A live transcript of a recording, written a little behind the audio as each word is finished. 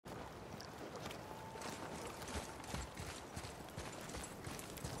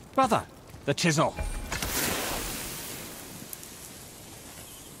brother, the chisel.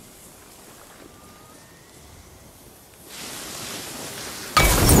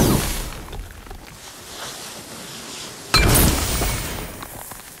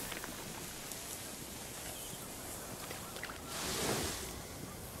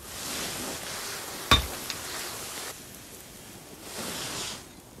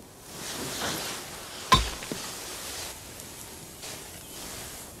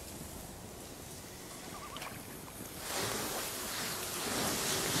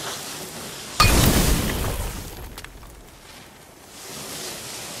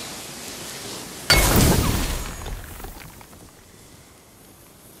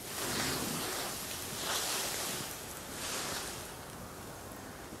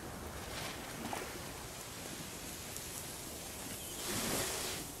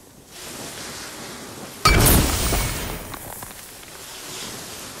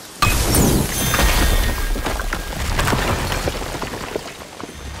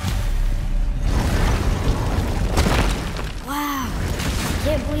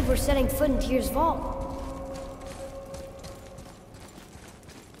 We're setting foot in Tyr's vault.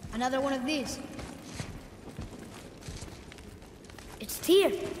 Another one of these. It's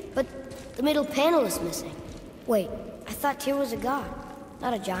Tyr, but the middle panel is missing. Wait, I thought Tyr was a god,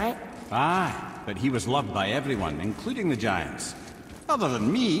 not a giant. Aye, but he was loved by everyone, including the giants. Other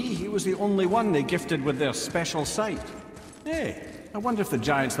than me, he was the only one they gifted with their special sight. Hey, I wonder if the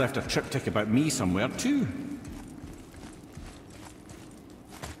giants left a triptych about me somewhere too.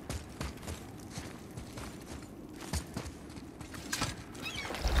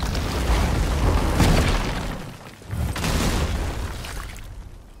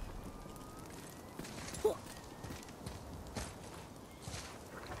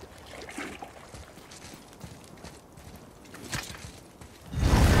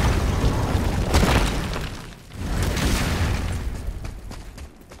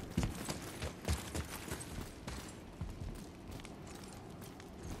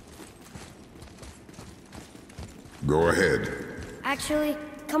 Go ahead. Actually,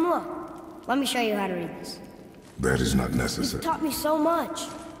 come look. Let me show you how to read this. That is not necessary. You've taught me so much.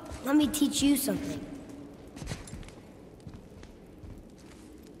 Let me teach you something.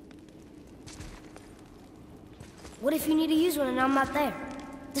 What if you need to use one and I'm not there?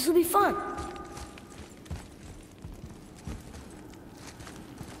 This will be fun.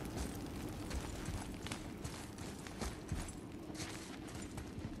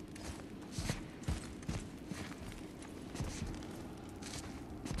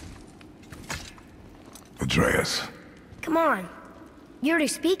 Atreus. Come on. You already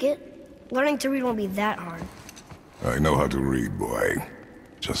speak it. Learning to read won't be that hard. I know how to read, boy.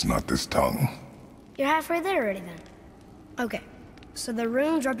 Just not this tongue. You're halfway there already then. Okay, so the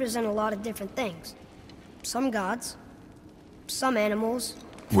runes represent a lot of different things. Some gods, some animals.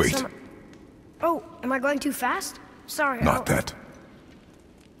 Wait. Some... Oh, am I going too fast? Sorry. Not that.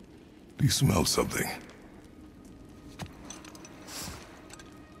 Do you smell something?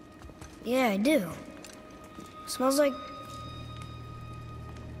 Yeah, I do. Smells like...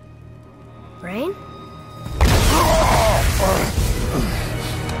 rain?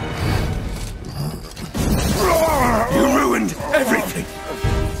 You ruined everything!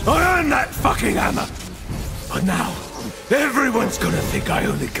 I earned that fucking hammer! But now, everyone's gonna think I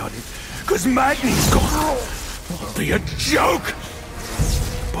only got it, cause Magni's gone! It'll be a joke!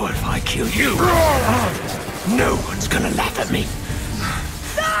 But if I kill you, no one's gonna laugh at me!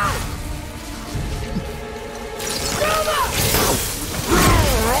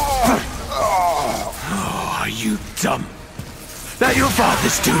 Oh, are you dumb? That your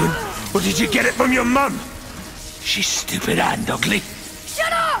father's doing? Or did you get it from your mum? She's stupid and ugly.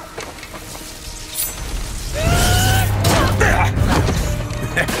 Shut up!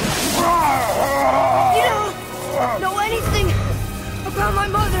 You don't know anything about my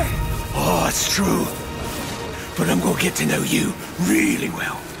mother. Oh, it's true. But I'm gonna get to know you really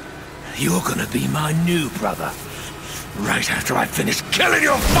well. You're gonna be my new brother. Right after I finish killing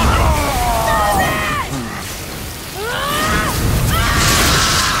your father!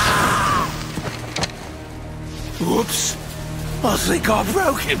 Whoops. I think I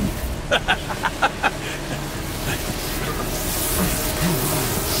broke him.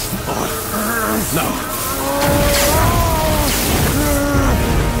 No.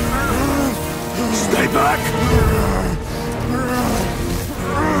 Stay back!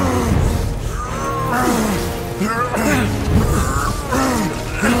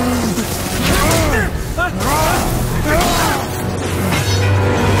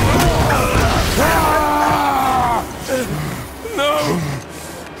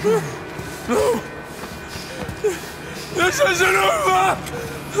 No!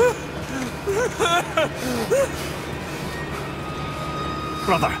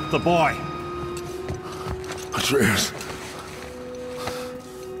 brother, the boy. Atreus.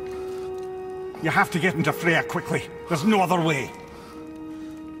 You have to get into Freya quickly. There's no other way.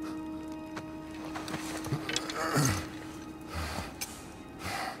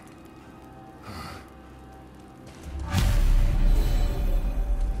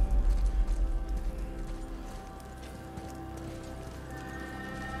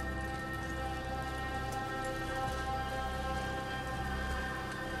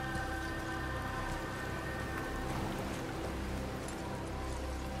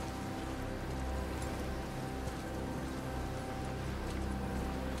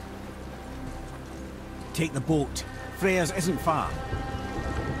 Take the boat. Freya's isn't far.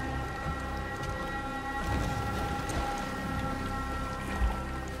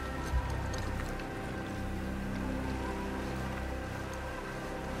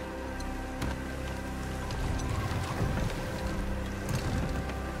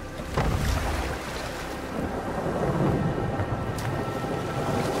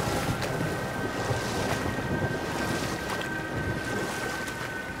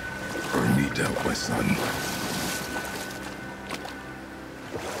 I need help, my son.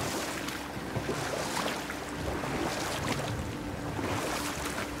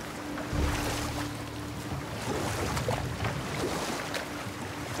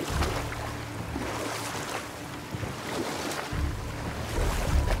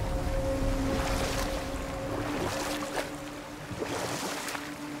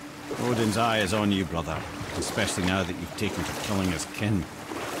 Odin's eye is on you, brother. Especially now that you've taken to killing his kin.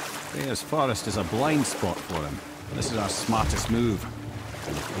 Freya's forest is a blind spot for him. This is our smartest move.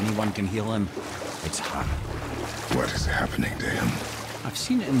 And if anyone can heal him, it's her. What is happening to him? I've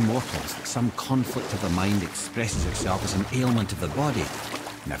seen it in mortals that some conflict of the mind expresses itself as an ailment of the body.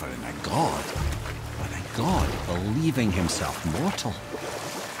 Never in a god. But a god believing himself mortal.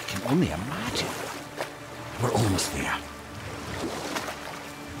 I can only imagine. We're almost there.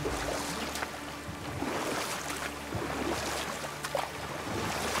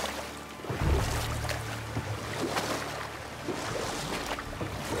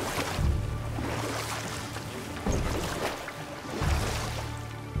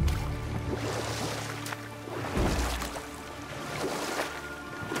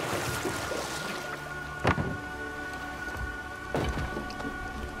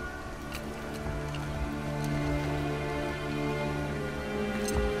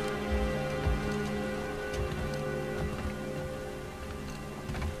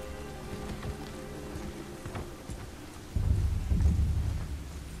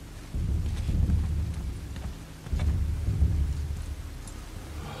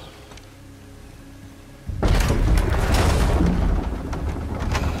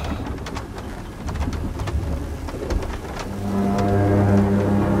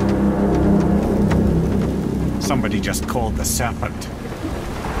 Somebody just called the serpent.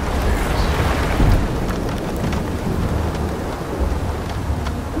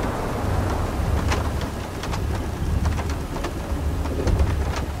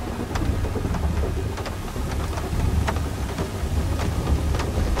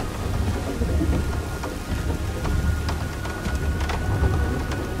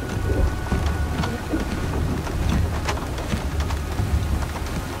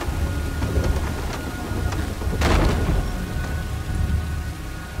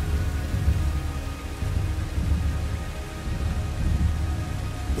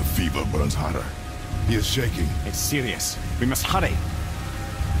 Fever burns hotter. He is shaking. It's serious. We must hurry.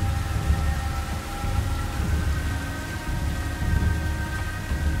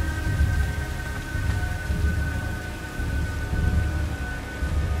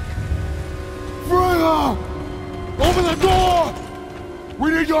 Freya! Open the door!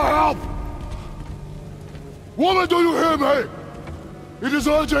 We need your help! Woman, do you hear me? It is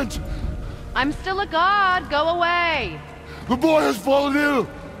urgent! I'm still a god. Go away. The boy has fallen ill!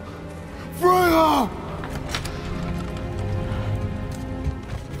 Freya!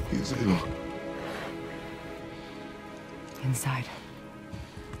 He is ill. Inside.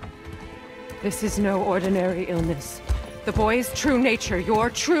 This is no ordinary illness. The boy's true nature,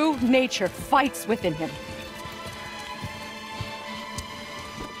 your true nature, fights within him.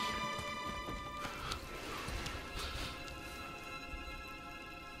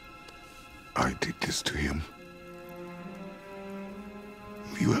 I did this to him.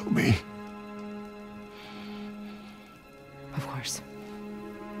 Will you help me? Of course.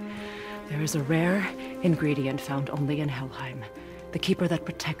 There is a rare ingredient found only in Helheim. The keeper that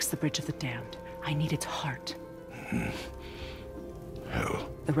protects the Bridge of the Damned. I need its heart. Hell.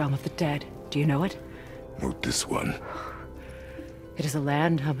 The realm of the dead. Do you know it? Not this one. It is a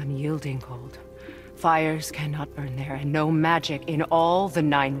land of unyielding cold. Fires cannot burn there, and no magic in all the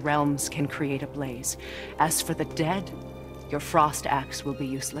 9 realms can create a blaze. As for the dead, your frost axe will be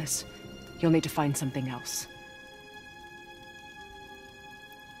useless. You'll need to find something else.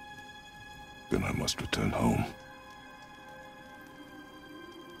 Then I must return home.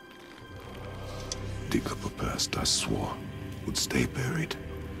 Dig up a past I swore would stay buried.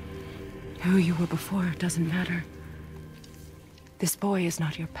 Who you were before doesn't matter. This boy is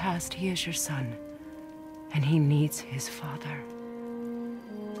not your past, he is your son. And he needs his father.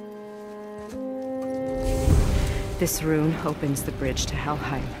 This rune opens the bridge to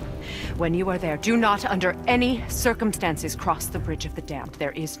Helheim. When you are there, do not under any circumstances cross the Bridge of the Damned.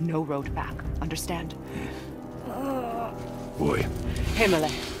 There is no road back. Understand? Boy.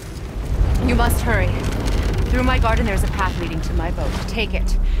 Himmele. You must hurry. Through my garden there's a path leading to my boat. Take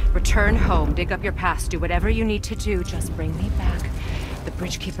it. Return home, dig up your past, do whatever you need to do. Just bring me back the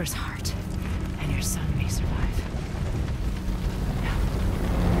Bridgekeeper's heart, and your son may survive.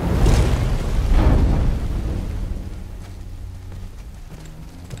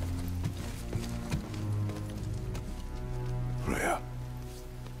 Freya.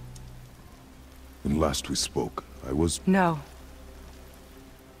 When last we spoke, I was... No.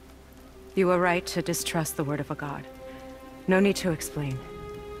 You were right to distrust the word of a god. No need to explain.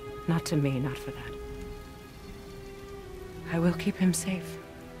 Not to me, not for that. I will keep him safe.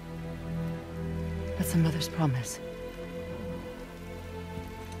 That's a mother's promise.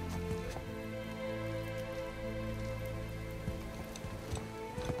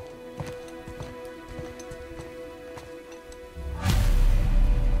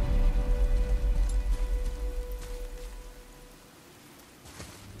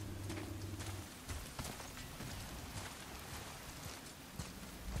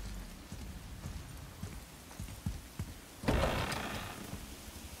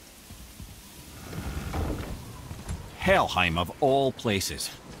 Helheim of all places.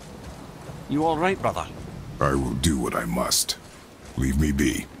 You all right, brother? I will do what I must. Leave me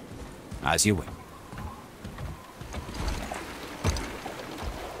be. As you will.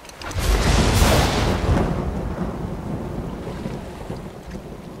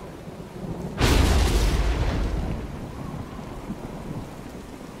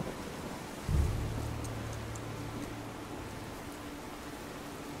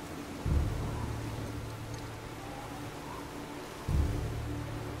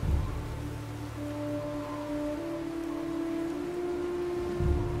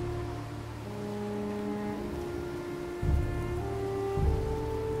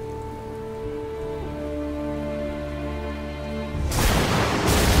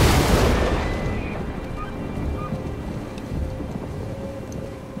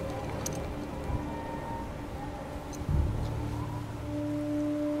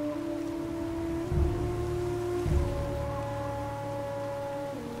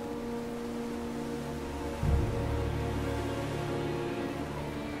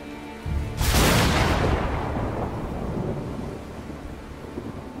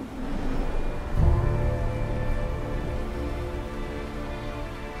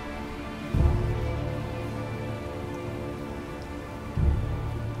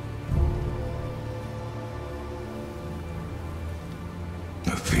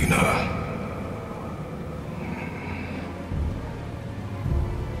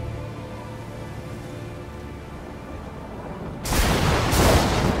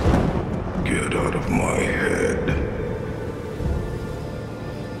 Get out of my head.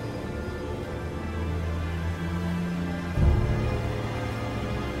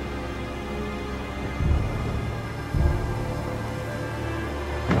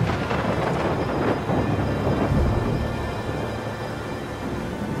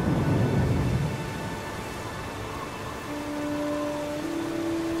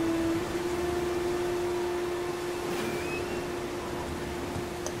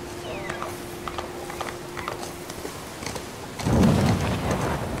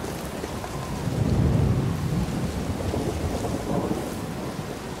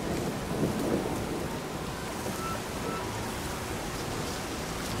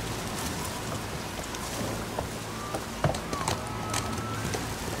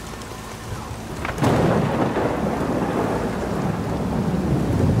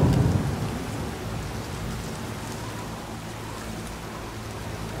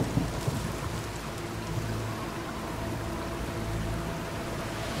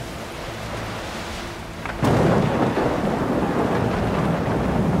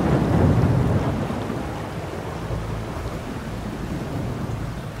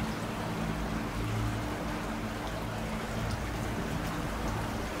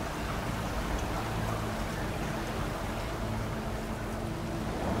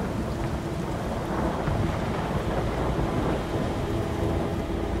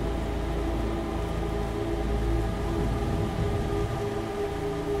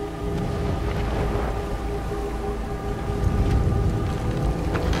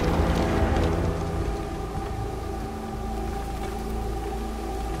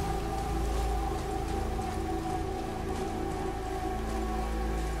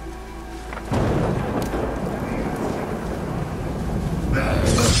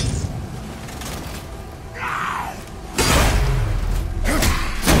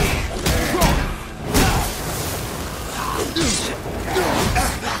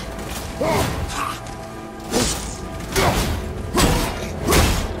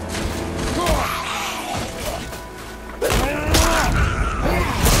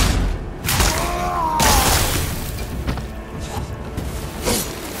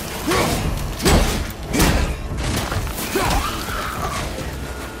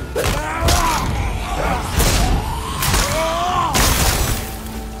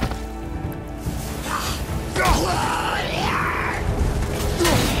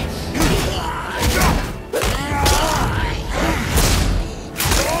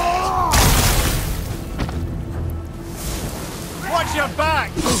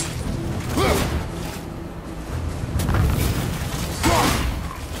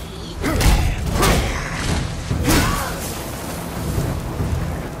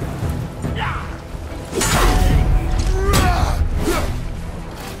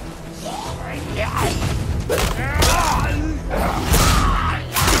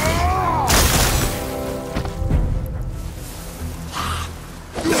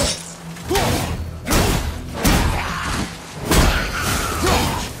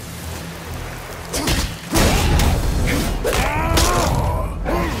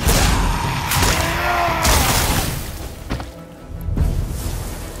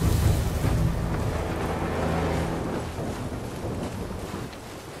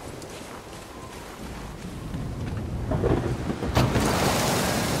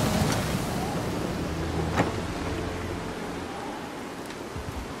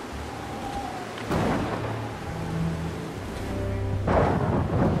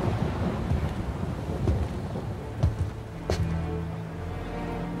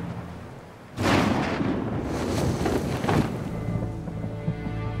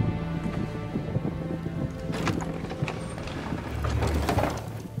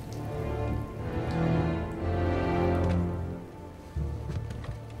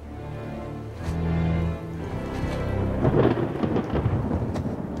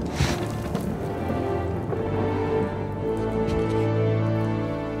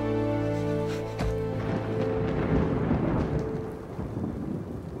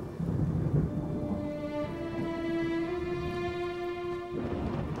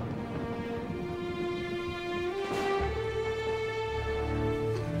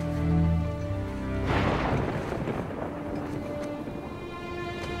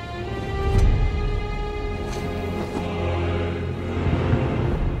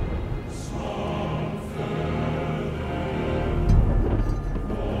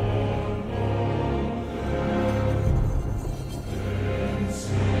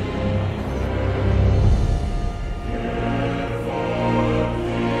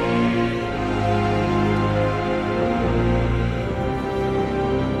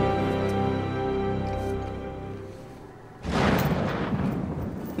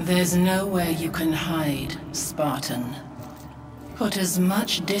 There's nowhere you can hide, Spartan. Put as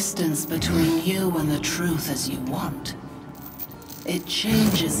much distance between you and the truth as you want. It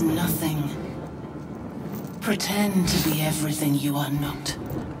changes nothing. Pretend to be everything you are not.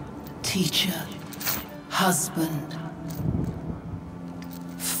 Teacher, husband,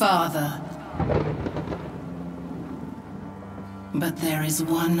 father. But there is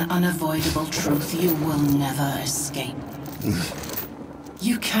one unavoidable truth you will never escape.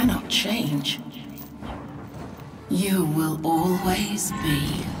 You cannot change. You will always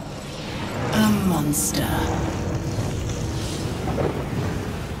be a monster.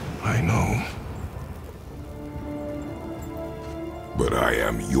 I know. But I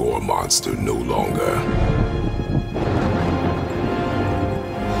am your monster no longer.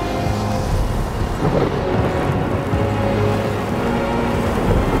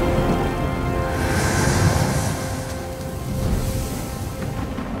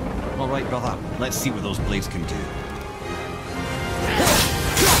 All right, brother. Let's see what those blades can do.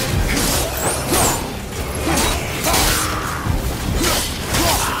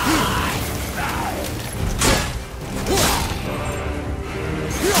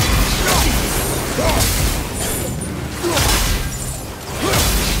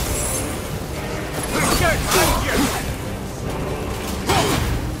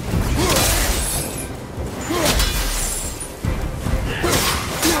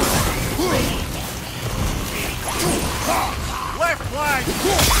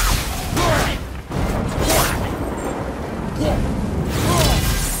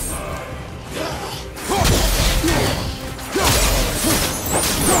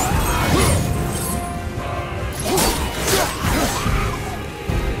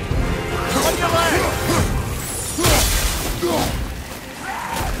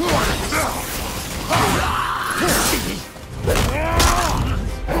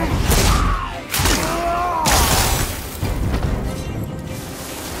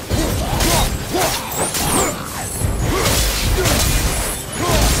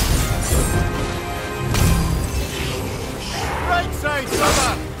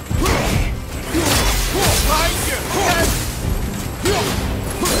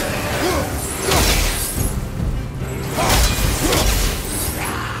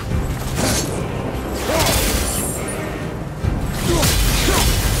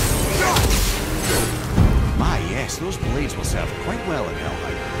 Those blades will serve quite well in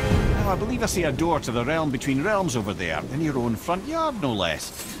Helheim. Now, I believe I see a door to the realm between realms over there, in your own front yard, no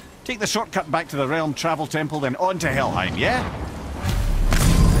less. Take the shortcut back to the realm travel temple, then on to Helheim, yeah?